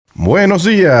Buenos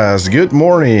dias, good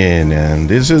morning, and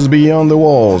this is Beyond the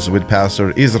Walls with Pastor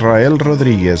Israel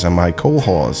Rodriguez and my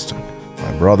co-host,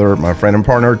 my brother, my friend and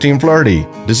partner, Tim Flaherty.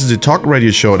 This is a talk radio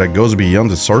show that goes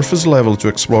beyond the surface level to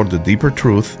explore the deeper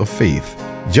truth of faith.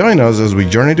 Join us as we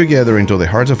journey together into the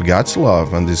heart of God's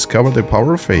love and discover the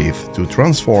power of faith to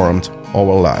transform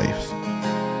our lives.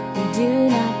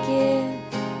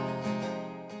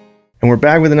 And we're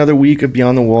back with another week of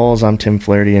Beyond the Walls. I'm Tim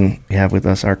Flaherty, and we have with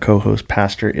us our co-host,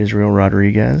 Pastor Israel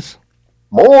Rodriguez.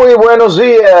 Muy buenos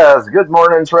dias. Good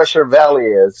morning, Treasure Valley.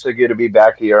 It's so good to be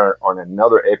back here on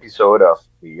another episode of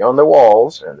Beyond the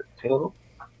Walls. And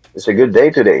it's a good day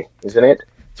today, isn't it?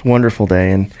 It's a wonderful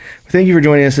day, and thank you for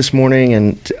joining us this morning.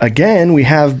 And again, we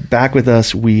have back with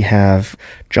us, we have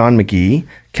John McGee,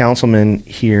 councilman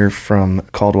here from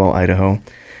Caldwell, Idaho.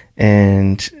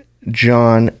 And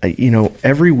John,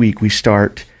 every week we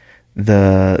start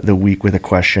the week with a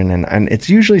question, and it's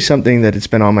usually something that it's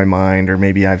been on my mind, or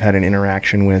maybe I've had an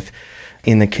interaction with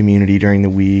in the community during the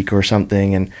week or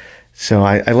something. And so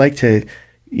I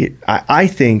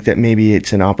think that maybe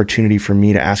it's an opportunity for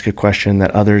me to ask a question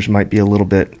that others might be a little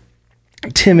bit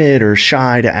timid or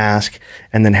shy to ask,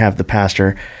 and then have the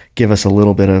pastor give us a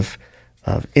little bit of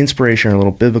inspiration or a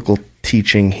little biblical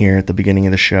teaching here at the beginning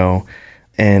of the show.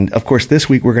 And of course, this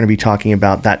week we're going to be talking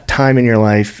about that time in your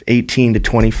life, 18 to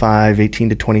 25, 18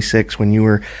 to 26, when you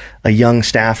were a young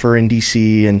staffer in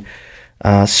DC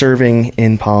and serving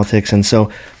in politics. And so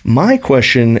my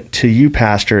question to you,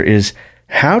 Pastor, is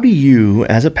how do you,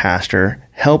 as a pastor,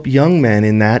 help young men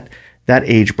in that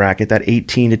age bracket, that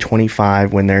 18 to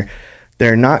 25, when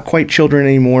they're not quite children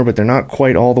anymore, but they're not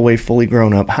quite all the way fully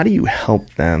grown up? How do you help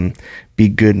them be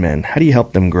good men? How do you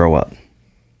help them grow up?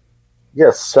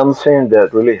 Yes, something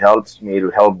that really helps me to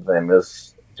help them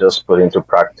is just put into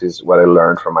practice what I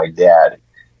learned from my dad.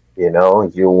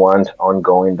 You want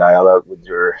ongoing dialogue with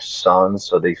your sons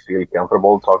so they feel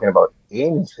comfortable talking about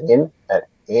anything at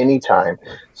any time.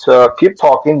 So keep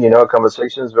talking,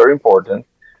 conversation is very important.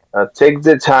 Take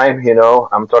the time,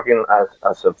 I'm talking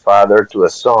as a father to a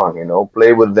son,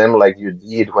 play with them like you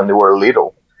did when they were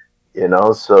little,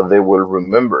 so they will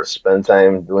remember, spend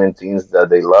time doing things that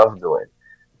they love doing.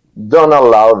 Don't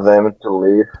allow them to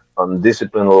live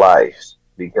undisciplined lives,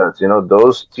 because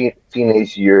those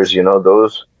teenage years,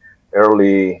 those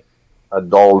early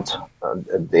adult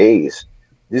days,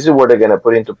 this is where they're going to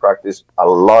put into practice a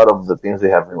lot of the things they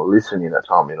have been listening at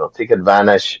home. Take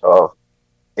advantage of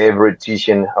every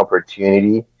teaching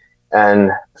opportunity,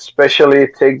 and especially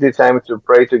take the time to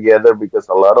pray together, because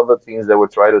a lot of the things that we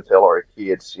try to tell our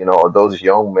kids, those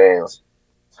young men,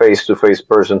 face-to-face,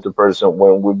 person-to-person,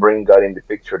 when we bring God in the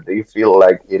picture, they feel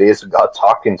like it is God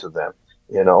talking to them,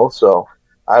 So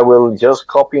I will just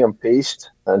copy and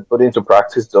paste and put into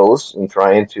practice those in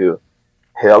trying to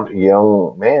help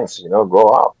young men, grow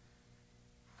up.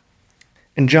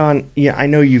 And John, I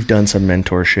know you've done some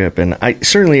mentorship, and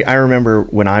I remember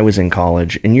when I was in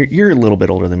college, and you're a little bit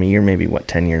older than me. You're maybe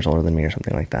 10 years older than me or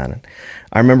something like that. And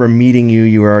I remember meeting you.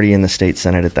 You were already in the state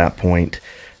Senate at that point.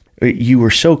 You were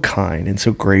so kind and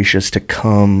so gracious to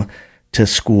come to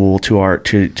school, to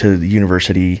the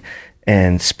university,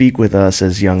 and speak with us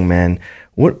as young men.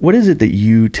 What is it that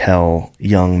you tell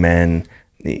young men,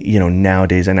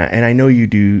 nowadays? And I know you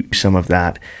do some of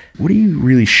that. What do you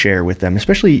really share with them,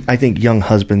 especially I think young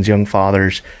husbands, young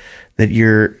fathers, that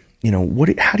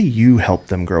how do you help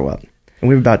them grow up? And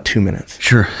we have about 2 minutes.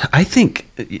 Sure. I think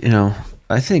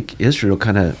Israel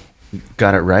kind of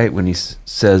got it right when he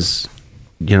says,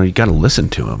 you got to listen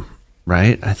to him,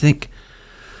 right? I think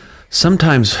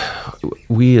sometimes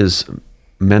we as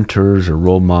mentors or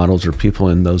role models or people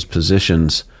in those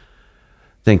positions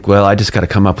think, well, I just got to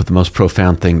come up with the most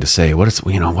profound thing to say. What's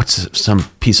some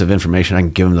piece of information I can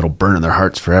give them that'll burn in their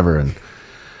hearts forever?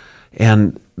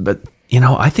 But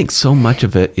I think so much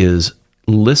of it is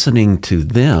listening to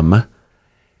them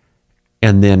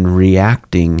and then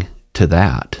reacting to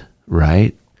that,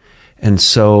 right? And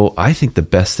so I think the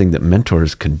best thing that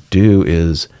mentors can do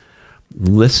is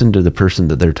listen to the person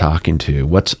that they're talking to.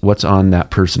 What's on that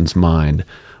person's mind?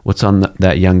 What's on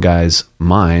that young guy's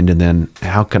mind? And then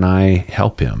how can I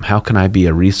help him? How can I be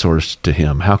a resource to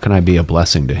him? How can I be a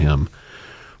blessing to him?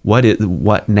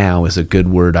 What now is a good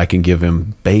word I can give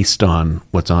him based on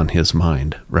what's on his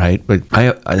mind, right? But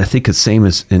I think the same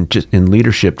as in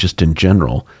leadership, just in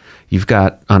general. You've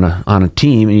got on a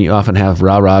team, and you often have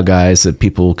rah-rah guys that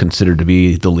people consider to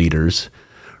be the leaders,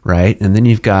 right? And then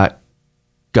you've got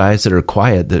guys that are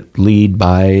quiet that lead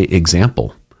by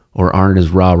example or aren't as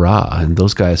rah-rah, and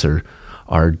those guys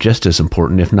are just as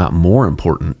important, if not more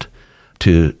important,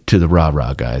 to the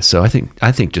rah-rah guys. So I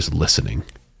think just listening.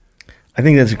 I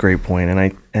think that's a great point,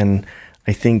 and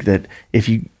I think that if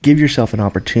you give yourself an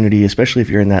opportunity, especially if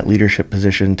you're in that leadership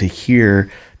position, to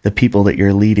hear the people that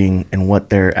you're leading and what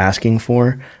they're asking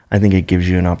for, I think it gives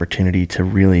you an opportunity to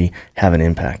really have an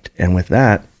impact. And with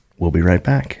that, we'll be right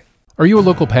back. Are you a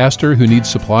local pastor who needs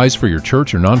supplies for your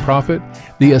church or nonprofit?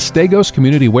 The Estegos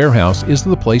Community Warehouse is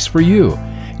the place for you.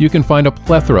 You can find a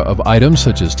plethora of items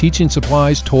such as teaching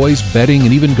supplies, toys, bedding,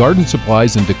 and even garden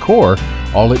supplies and decor,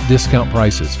 all at discount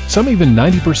prices, some even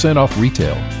 90% off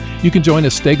retail. You can join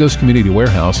Estegos Community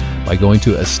Warehouse by going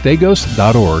to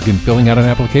estegos.org and filling out an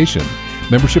application.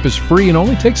 Membership is free and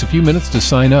only takes a few minutes to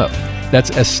sign up. That's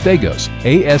Estegos,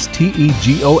 ASTEGOS.org.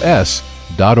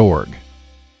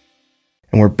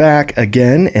 And we're back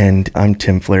again, and I'm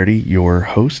Tim Flaherty, your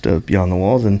host of Beyond the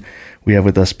Walls, and we have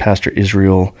with us Pastor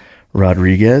Israel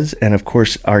Rodriguez, and of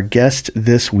course our guest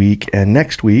this week and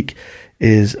next week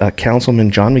is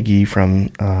Councilman John McGee from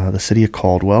the city of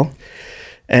Caldwell.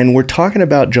 And we're talking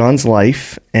about John's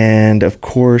life, and of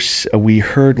course we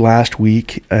heard last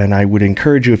week, and I would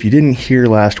encourage you, if you didn't hear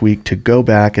last week, to go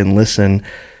back and listen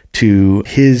to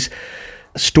his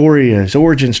story, his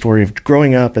origin story of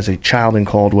growing up as a child in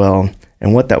Caldwell,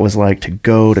 and what that was like to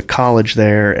go to college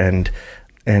there and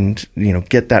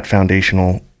get that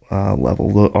foundational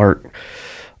level.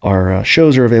 Our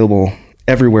shows are available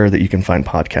everywhere that you can find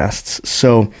podcasts.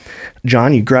 So,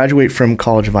 John, you graduate from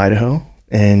College of Idaho,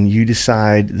 and you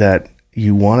decide that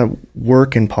you want to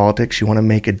work in politics. You want to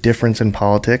make a difference in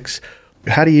politics.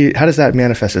 How does that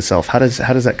manifest itself? How does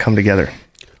that come together?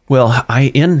 Well,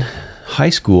 in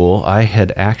high school, I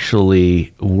had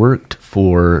actually worked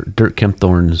for Dirk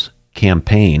Kempthorne's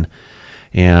campaign,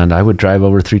 and I would drive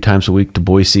over 3 times a week to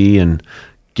Boise and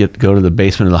go to the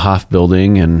basement of the Hoff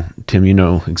building, and Tim, you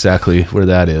know exactly where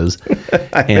that is.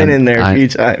 I've been in there a few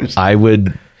times. I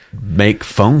would make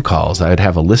phone calls. I would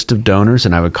have a list of donors,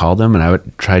 and I would call them, and I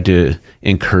would try to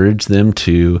encourage them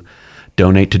to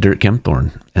donate to Dirk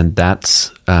Kempthorne, and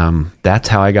that's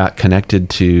how I got connected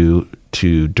to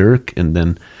Dirk. And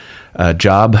then a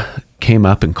job came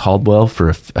up in Caldwell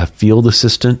for a field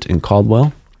assistant in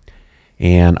Caldwell.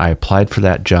 And I applied for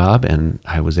that job, and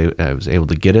I was able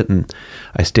to get it, and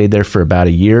I stayed there for about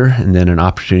a year. And then an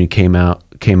opportunity came up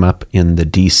in the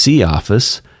DC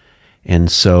office,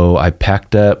 and so I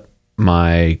packed up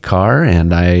my car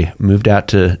and I moved out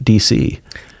to DC.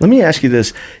 Let me ask you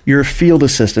this: you're a field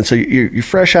assistant, so you're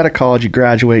fresh out of college, you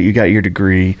graduate, you got your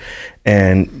degree,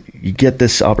 and you get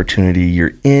this opportunity.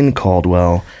 You're in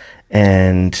Caldwell,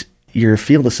 and you're a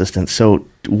field assistant. So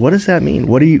what does that mean?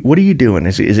 What are you doing?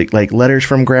 Is it like letters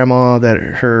from grandma that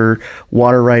her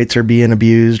water rights are being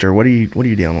abused, or what are you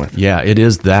dealing with? Yeah, it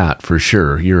is that for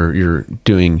sure. You're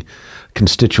doing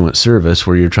constituent service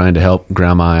where you're trying to help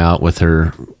grandma out with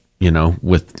her,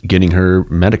 with getting her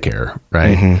Medicare,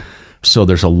 right? Mm-hmm. So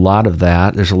there's a lot of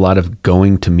that. There's a lot of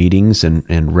going to meetings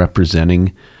and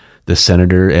representing the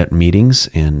senator at meetings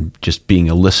and just being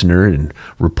a listener and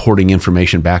reporting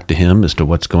information back to him as to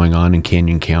what's going on in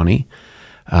Canyon County.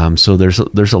 So there's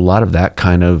a lot of that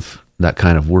kind of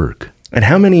work. And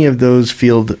how many of those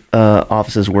field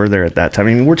offices were there at that time?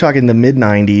 I mean, we're talking the mid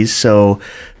 '90s. So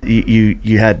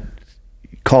you had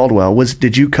Caldwell.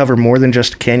 Did you cover more than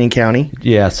just Canyon County?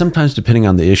 Yeah, sometimes depending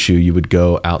on the issue, you would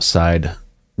go outside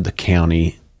the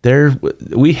county. There,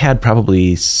 we had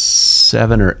probably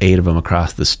 7 or 8 of them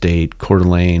across the state. Coeur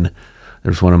d'Alene, there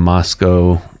was one in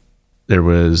Moscow. There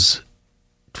was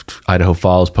Idaho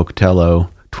Falls,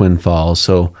 Pocatello, Twin Falls.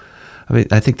 So,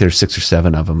 I think there's 6 or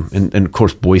 7 of them, and of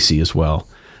course Boise as well.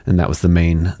 And that was the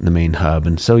main hub.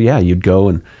 And so, yeah, you'd go.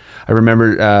 And I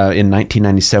remember in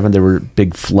 1997 there were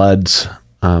big floods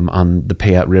on the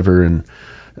Payette River, and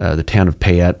the town of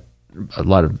Payette, a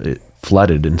lot of it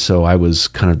flooded. And so I was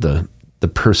kind of the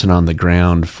person on the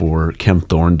ground for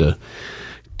Kempthorne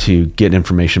to get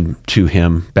information to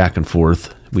him back and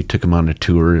forth. We took him on a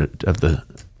tour of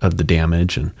the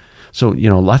damage, and so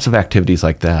lots of activities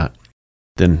like that.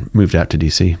 Then moved out to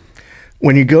DC.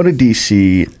 When you go to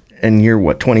DC, and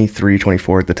you're 23,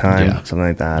 24 at the time, something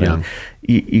like that. Yeah.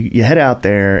 You head out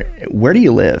there. Where do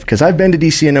you live? Because I've been to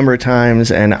DC a number of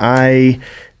times, and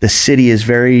the city is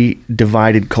very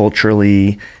divided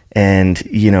culturally, and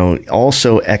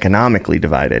also economically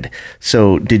divided.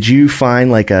 So did you find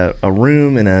like a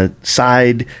room in a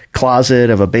side closet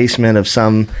of a basement of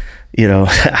some,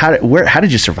 how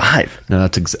did you survive? No,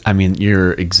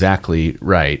 you're exactly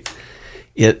right.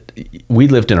 We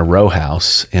lived in a row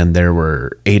house, and there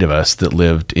were 8 of us that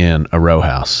lived in a row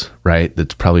house, right?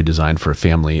 That's probably designed for a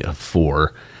family of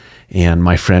 4. And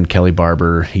my friend Kelly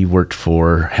Barber, he worked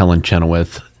for Helen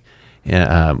Chenoweth.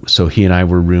 So he and I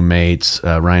were roommates.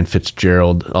 Ryan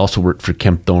Fitzgerald also worked for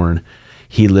Kempthorne.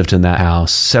 He lived in that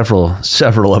house.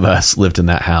 Several of us lived in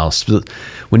that house.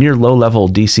 When you're a low-level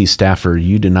DC staffer,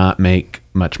 you do not make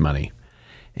much money.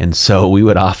 And so we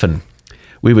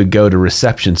would go to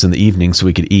receptions in the evening so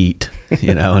we could eat,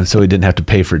 and so we didn't have to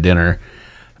pay for dinner.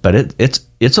 But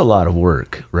it's a lot of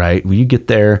work, right? When you get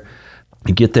there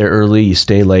early, you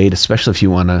stay late, especially if you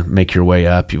want to make your way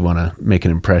up, you want to make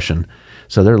an impression.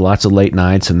 So there are lots of late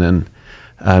nights, and then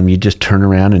you just turn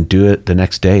around and do it the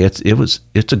next day. It's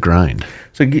a grind.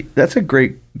 So that's a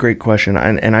great question,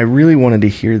 and I really wanted to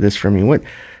hear this from you. What,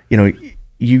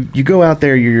 you go out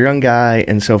there, you're a young guy,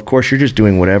 and so of course you're just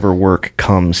doing whatever work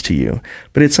comes to you.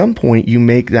 But at some point, you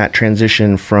make that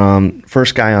transition from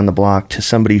first guy on the block to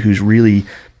somebody who's really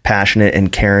passionate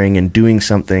and caring and doing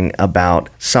something about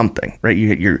something, right?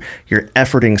 You're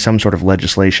efforting some sort of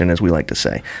legislation, as we like to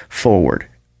say, forward.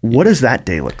 What does that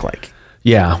day look like?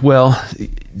 Yeah, well,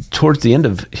 towards the end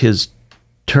of his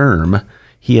term,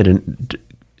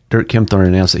 Dirk Kempthorne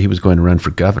announced that he was going to run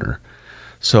for governor.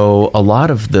 So a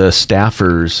lot of the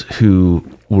staffers who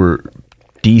were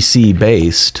DC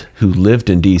based, who lived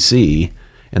in DC,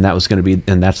 and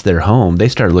that's their home, they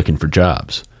started looking for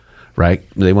jobs, right?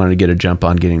 They wanted to get a jump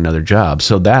on getting another job.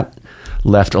 So that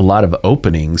left a lot of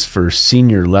openings for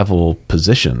senior level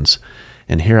positions.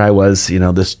 And here I was,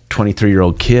 this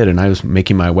 23-year-old kid, and I was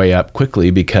making my way up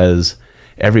quickly because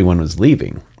everyone was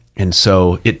leaving. And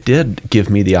so it did give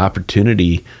me the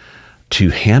opportunity to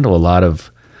handle a lot of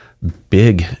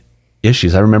big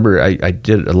issues. I remember I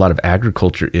did a lot of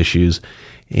agriculture issues,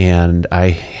 and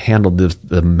I handled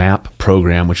the MAP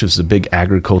program, which is the big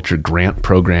agriculture grant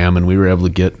program, and we were able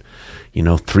to get,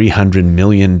 $300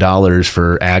 million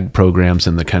for ag programs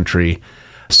in the country.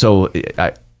 So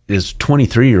as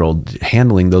 23-year-old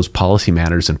handling those policy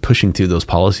matters and pushing through those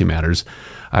policy matters,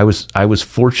 I was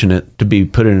fortunate to be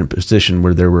put in a position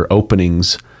where there were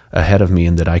openings ahead of me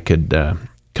and that I could kind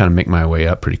of make my way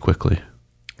up pretty quickly.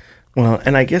 Well,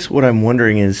 and I guess what I'm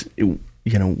wondering is,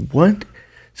 what?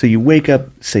 So you wake up,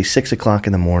 say 6 o'clock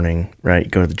in the morning,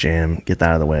 right? Go to the gym, get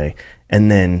that out of the way.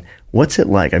 And then what's it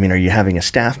like? I mean, are you having a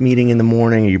staff meeting in the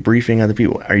morning? Are you briefing other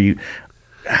people?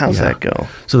 How's that go?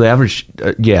 So the average,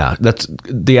 that's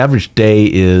the average day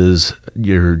is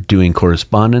you're doing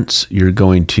correspondence. You're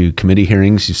going to committee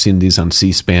hearings. You've seen these on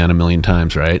C-SPAN a million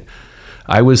times, right?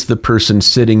 I was the person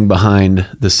sitting behind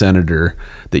the senator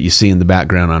that you see in the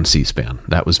background on C-SPAN.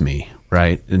 That was me,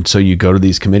 right? And so you go to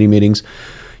these committee meetings.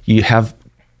 You have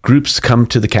groups come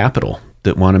to the Capitol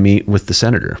that want to meet with the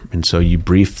senator. And so you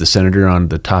brief the senator on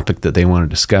the topic that they want to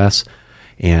discuss,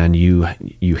 and you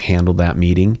handle that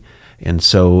meeting. And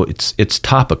so it's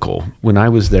topical. When I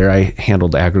was there, I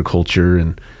handled agriculture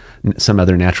and some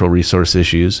other natural resource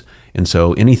issues. And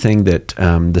so anything that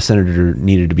the senator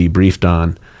needed to be briefed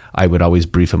on, I would always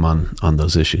brief him on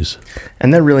those issues.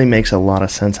 And that really makes a lot of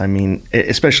sense. I mean,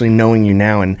 especially knowing you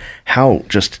now and how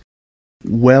just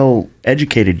well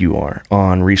educated you are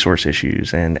on resource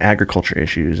issues and agriculture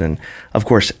issues, and of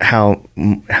course how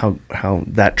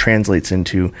that translates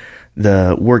into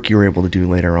the work you were able to do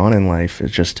later on in life. It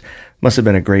just must have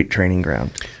been a great training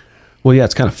ground. Well, yeah,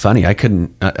 it's kind of funny. I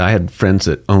had friends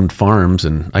that owned farms,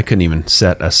 and I couldn't even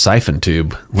set a siphon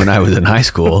tube when I was in high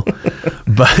school.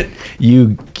 But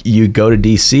you go to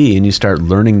DC and you start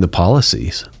learning the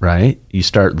policies, right? You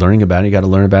start learning about it. You got to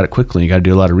learn about it quickly. You got to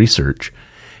do a lot of research.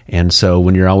 And so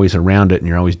when you're always around it and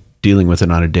you're always dealing with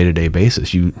it on a day-to-day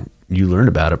basis, you learn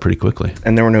about it pretty quickly.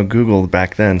 And there were no Google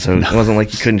back then, so it wasn't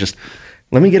like you couldn't just,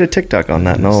 let me get a TikTok on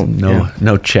that.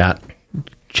 No chat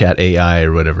AI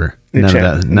or whatever.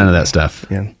 None of that stuff.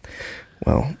 Yeah.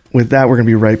 Well, with that, we're going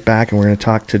to be right back, and we're going to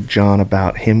talk to John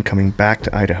about him coming back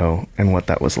to Idaho and what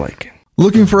that was like.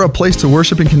 Looking for a place to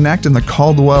worship and connect in the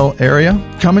Caldwell area?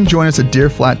 Come and join us at Deer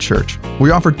Flat Church.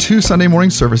 We offer 2 Sunday morning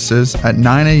services at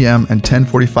 9 a.m. and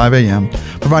 10:45 a.m.,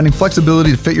 providing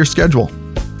flexibility to fit your schedule.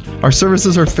 Our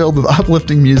services are filled with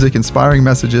uplifting music, inspiring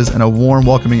messages, and a warm,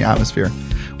 welcoming atmosphere.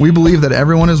 We believe that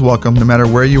everyone is welcome no matter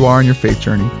where you are in your faith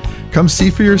journey. Come see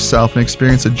for yourself and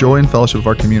experience the joy and fellowship of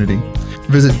our community.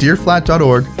 Visit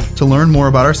deerflat.org to learn more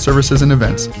about our services and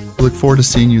events. We look forward to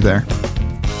seeing you there.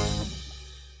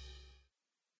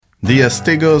 The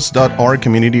Astegos.org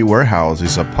Community Warehouse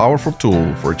is a powerful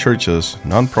tool for churches,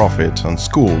 nonprofits, and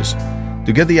schools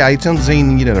to get the items they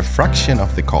need at a fraction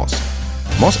of the cost.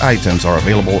 Most items are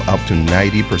available up to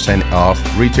 90% off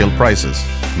retail prices.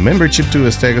 Membership to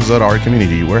Astegos.org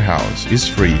Community Warehouse is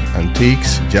free and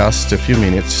takes just a few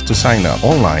minutes to sign up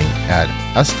online at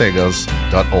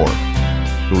astegos.org.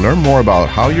 To learn more about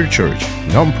how your church,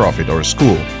 nonprofit, or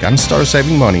school can start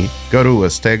saving money, go to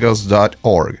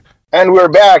astegos.org. And we're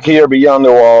back here beyond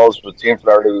the walls with Team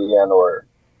Florida, and we're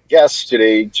guest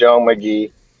today, John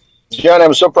McGee. John,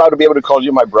 I'm so proud to be able to call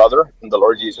you my brother in the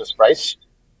Lord Jesus Christ.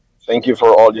 Thank you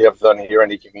for all you have done here in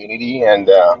the community. And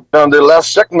on the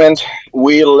last segment,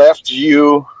 we left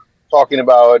you talking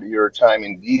about your time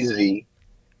in DZ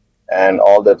and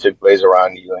all that took place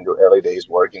around you in your early days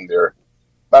working there.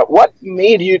 But what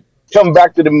made you come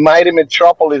back to the mighty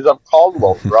metropolis of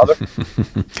Caldwell, brother?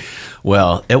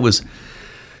 Well, it was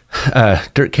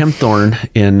Dirk Kempthorne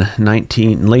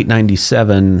in late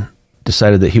 97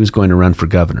 decided that he was going to run for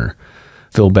governor.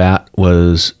 Phil Batt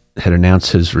had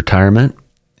announced his retirement,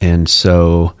 and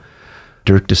so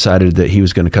Dirk decided that he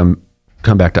was going to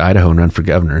come back to Idaho and run for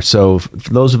governor. So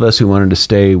for those of us who wanted to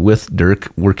stay with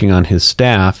Dirk working on his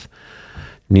staff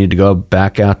needed to go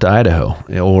back out to Idaho.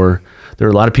 Or there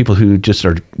are a lot of people who just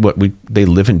they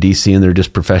live in DC and they're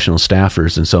just professional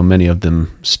staffers, and so many of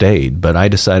them stayed. But I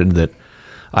decided that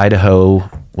Idaho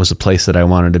was the place that I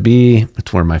wanted to be.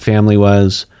 It's where my family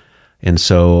was. And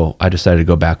so I decided to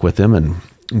go back with him, and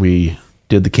we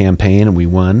did the campaign, and we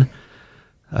won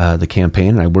the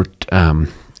campaign. I worked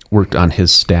on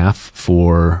his staff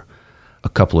for a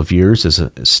couple of years as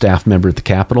a staff member at the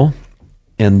Capitol.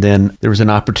 And then there was an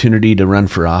opportunity to run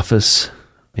for office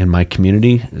in my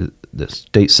community. The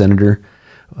state senator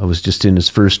was just in his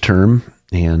first term,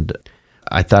 and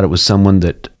I thought it was someone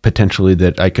that potentially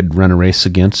that I could run a race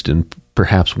against and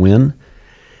perhaps win.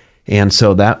 And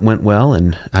so that went well,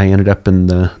 and I ended up in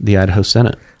the Idaho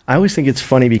Senate. I always think it's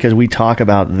funny because we talk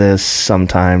about this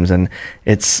sometimes, and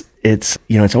it's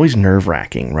always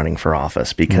nerve-wracking running for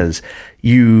office because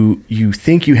you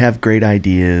think you have great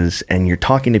ideas and you're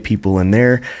talking to people and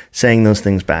they're saying those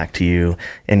things back to you.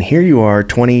 And here you are,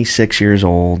 26 years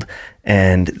old,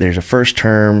 and there's a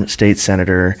first-term state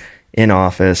senator in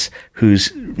office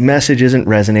whose message isn't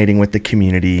resonating with the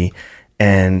community.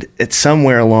 And it's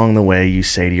somewhere along the way you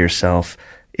say to yourself,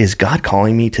 is God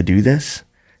calling me to do this?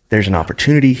 There's an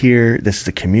opportunity here. This is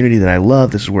a community that I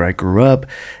love. This is where I grew up.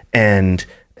 And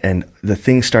the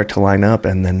things start to line up,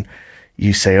 and then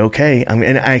you say, okay.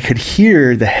 And I could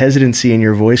hear the hesitancy in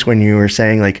your voice when you were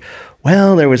saying like,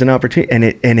 well, there was an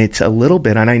opportunity, and it's a little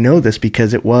bit, and I know this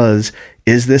because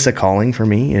is this a calling for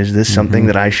me? Is this something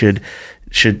that I should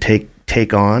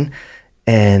take on?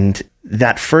 And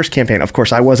that first campaign, of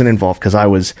course, I wasn't involved because I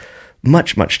was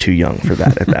much, much too young for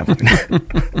that at that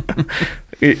point.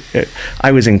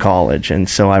 I was in college, and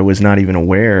so I was not even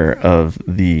aware of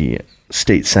the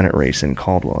state Senate race in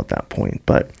Caldwell at that point.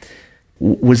 But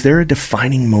was there a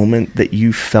defining moment that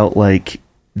you felt like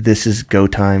this is go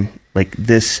time? Like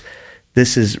this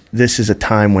is a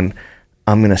time when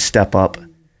I'm going to step up?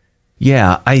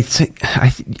 Yeah, I think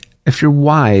if you're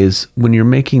wise, when you're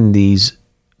making these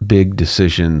big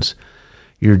decisions,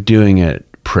 you're doing it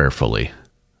prayerfully,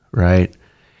 right?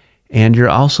 And you're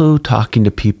also talking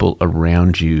to people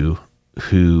around you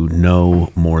who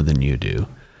know more than you do.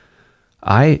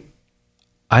 I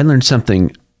learned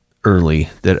something early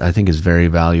that I think is very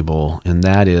valuable, and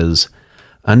that is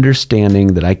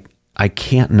understanding that I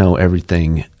can't know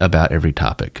everything about every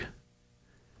topic.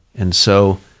 And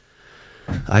so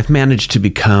I've managed to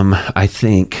become, I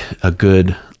think, a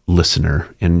good listener,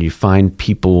 and you find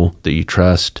people that you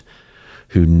trust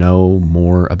who know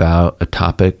more about a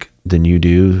topic than you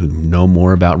do, who know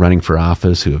more about running for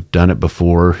office, who have done it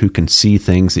before, who can see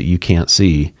things that you can't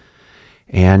see,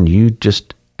 and you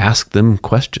just ask them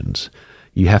questions.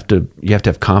 You have to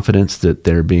have confidence that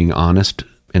they're being honest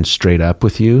and straight up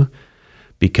with you,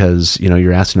 because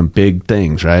you're asking them big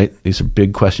things, right? These are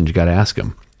big questions you got to ask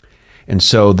them, and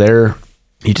so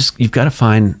you've got to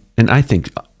find, and I think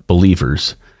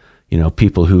believers,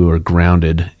 people who are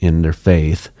grounded in their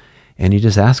faith, and you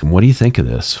just ask them, what do you think of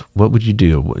this? What would you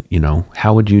do?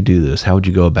 How would you do this? How would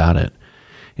you go about it?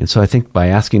 And so I think by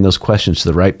asking those questions to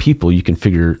the right people, you can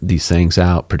figure these things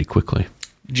out pretty quickly.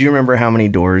 Do you remember how many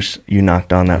doors you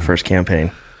knocked on that first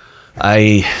campaign?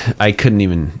 I couldn't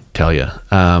even tell you.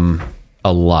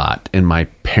 A lot, and my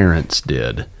parents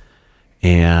did.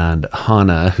 And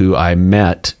Hannah, who I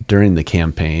met during the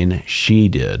campaign, she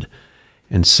did.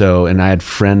 And I had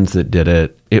friends that did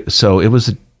it.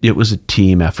 It was a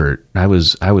team effort. I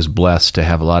was blessed to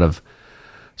have a lot of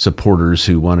supporters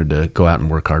who wanted to go out and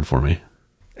work hard for me.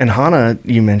 And Hannah,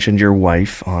 you mentioned your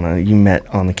wife, Hannah, you met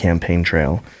on the campaign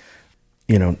trail.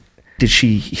 Did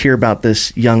she hear about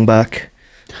this young buck,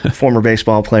 former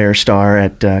baseball player, star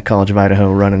at College of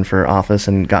Idaho, running for office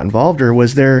and got involved, or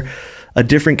was there a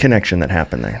different connection that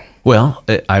happened there? Well,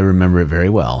 I remember it very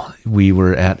well. We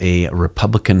were at a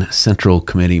Republican Central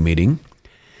Committee meeting,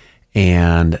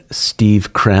 and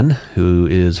Steve Kren, who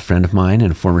is a friend of mine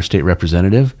and a former state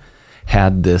representative,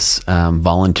 had this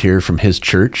volunteer from his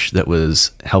church that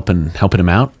was helping him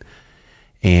out.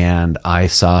 And I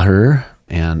saw her,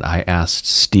 and I asked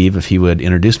Steve if he would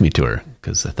introduce me to her,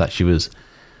 because I thought she was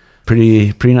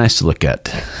pretty nice to look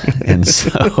at. And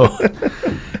so,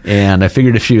 and I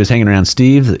figured if she was hanging around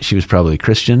Steve, that she was probably a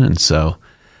Christian. And so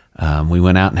we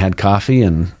went out and had coffee,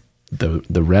 and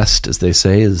the rest, as they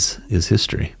say, is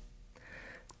history.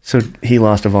 So he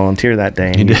lost a volunteer that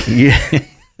day. He did.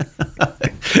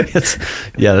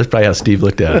 Yeah, that's probably how Steve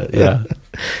looked at it.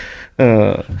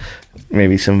 Yeah.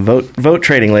 Maybe some vote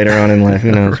trading later on in life.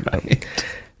 Who knows? Right.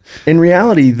 In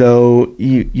reality, though,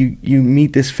 you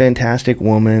meet this fantastic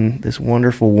woman, this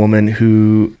wonderful woman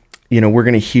who, we're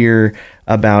going to hear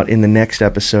about in the next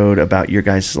episode about your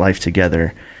guys' life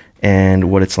together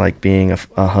and what it's like being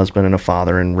a husband and a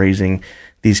father and raising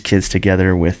these kids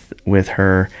together with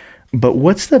her. But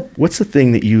what's the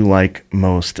thing that you like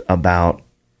most about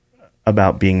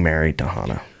being married to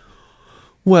Hannah?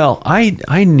 Well,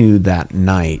 I knew that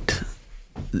night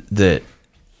that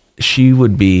she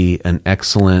would be an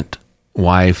excellent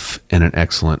wife and an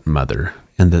excellent mother,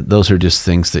 and that those are just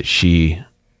things that she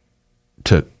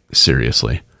took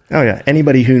seriously. Oh yeah.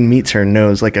 Anybody who meets her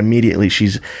knows, like, immediately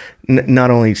she's not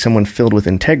only someone filled with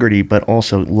integrity, but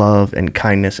also love and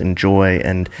kindness and joy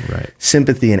and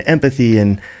sympathy and empathy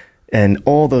and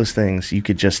all those things. You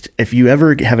could just, if you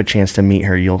ever have a chance to meet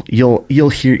her, you'll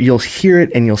hear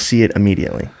it and you'll see it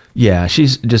immediately. Yeah,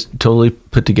 she's just totally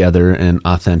put together and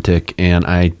authentic, and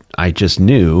I just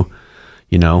knew,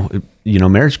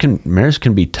 marriage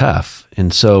can be tough,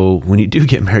 and so when you do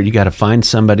get married, you got to find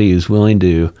somebody who's willing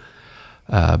to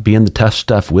be in the tough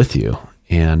stuff with you,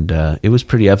 and it was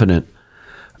pretty evident,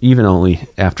 even only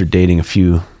after dating a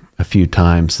few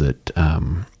times, that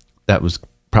that was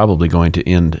probably going to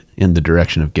end in the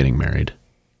direction of getting married.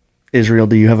 Israel,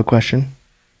 do you have a question?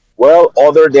 Well,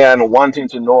 other than wanting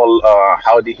to know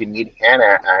how did he meet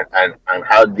Hannah and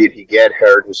how did he get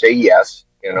her to say yes,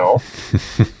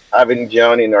 having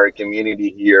John in our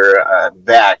community here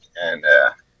back and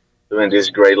doing this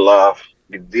great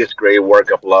work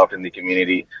of love in the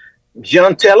community.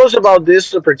 John, tell us about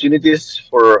these opportunities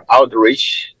for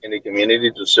outreach in the community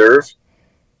to serve.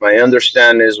 My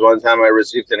understanding is one time I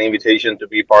received an invitation to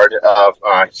be part of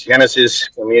Genesis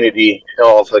Community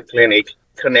Health Clinic,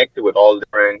 connected with all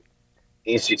different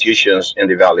institutions in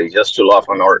the valley, just to love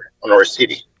on our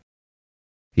city.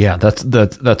 Yeah,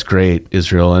 that's great,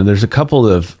 Israel. And there's a couple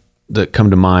that come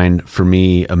to mind for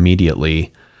me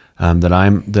immediately that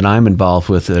I'm involved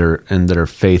with that are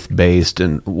faith based,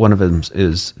 and one of them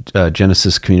is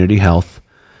Genesis Community Health,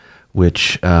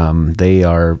 which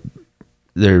they're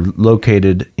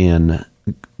located in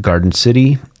Garden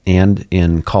City and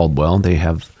in Caldwell.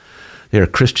 They're a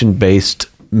Christian based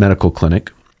medical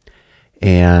clinic.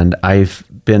 And I've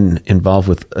been involved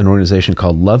with an organization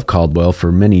called Love Caldwell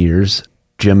for many years.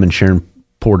 Jim and Sharon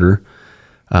Porter,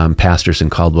 pastors in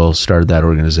Caldwell, started that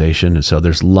organization. And so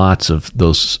there's lots of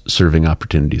those serving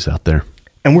opportunities out there.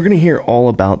 And we're going to hear all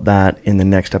about that in the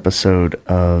next episode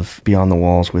of Beyond the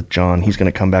Walls with John. He's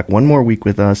going to come back one more week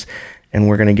with us, and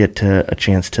we're going to get a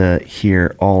chance to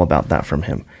hear all about that from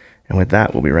him. And with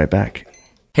that, we'll be right back.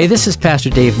 Hey, this is Pastor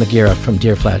Dave McGee from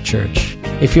Deer Flat Church.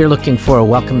 If you're looking for a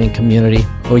welcoming community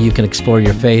where you can explore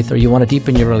your faith, or you want to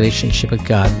deepen your relationship with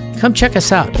God, come check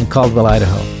us out in Caldwell,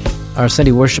 Idaho. Our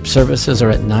Sunday worship services are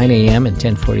at 9 a.m. and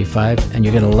 10:45, and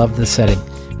you're going to love the setting.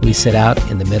 We sit out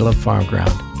in the middle of farm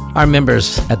ground. Our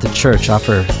members at the church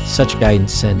offer such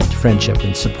guidance and friendship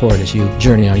and support as you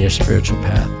journey on your spiritual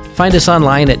path. Find us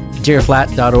online at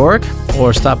deerflat.org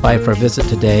or stop by for a visit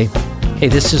today. Hey,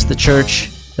 this is the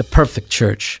church, the perfect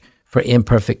church for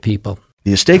imperfect people.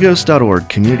 The Estegos.org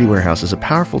Community Warehouse is a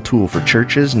powerful tool for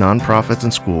churches, nonprofits,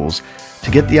 and schools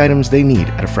to get the items they need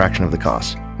at a fraction of the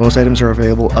cost. Most items are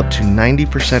available up to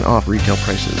 90% off retail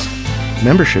prices.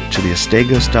 Membership to the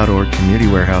Estegos.org Community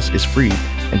Warehouse is free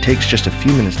and takes just a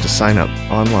few minutes to sign up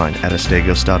online at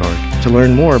Estegos.org. To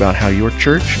learn more about how your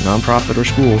church, nonprofit, or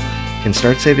school can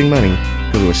start saving money,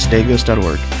 go to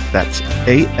Estegos.org. That's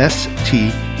ASTEGOS.org.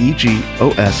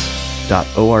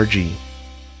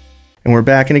 And we're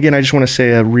back. And again, I just want to say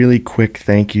a really quick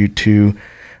thank you to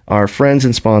our friends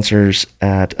and sponsors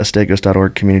at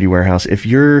Estegos.org Community Warehouse. If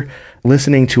you're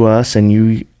listening to us and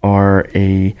you are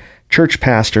a church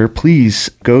pastor, please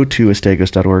go to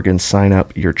Estegos.org and sign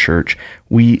up your church.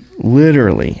 We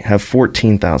literally have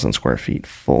 14,000 square feet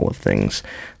full of things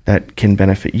that can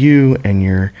benefit you and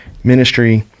your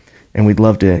ministry. And we'd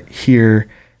love to hear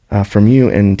from you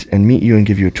and meet you and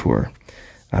give you a tour.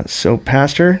 So,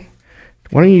 Pastor,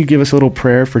 why don't you give us a little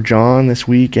prayer for John this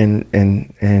week, and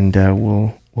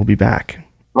we'll be back.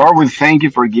 Lord, we thank you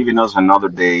for giving us another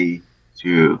day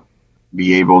to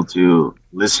be able to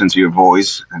listen to your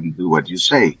voice and do what you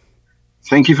say.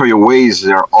 Thank you for your ways.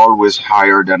 They're always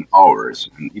higher than ours.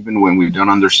 And even when we don't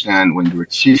understand, when you're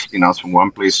shifting us from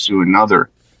one place to another,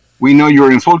 we know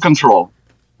you're in full control.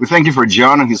 We thank you for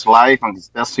John and his life and his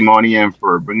testimony and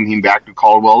for bringing him back to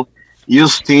Caldwell.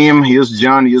 Use Tim, use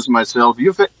John, use myself.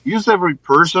 Use every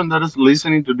person that is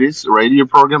listening to this radio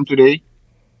program today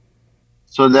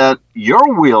so that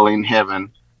your will in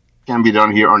heaven can be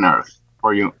done here on earth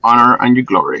for your honor and your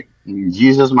glory. In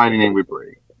Jesus' mighty name we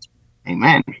pray.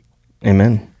 Amen.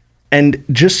 Amen. And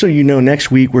just so you know,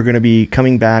 next week we're going to be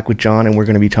coming back with John and we're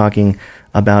going to be talking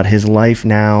about his life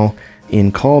now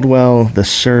in Caldwell, the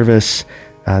service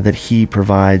that he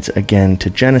provides again to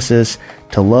Genesis,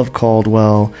 to Love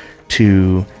Caldwell,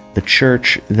 to the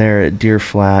church there at Deer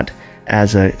Flat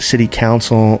as a city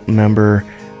council member,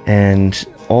 and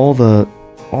all the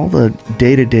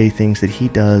day-to-day things that he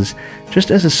does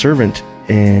just as a servant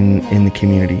in the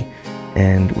community.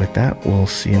 And with that, we'll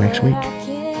see you next week.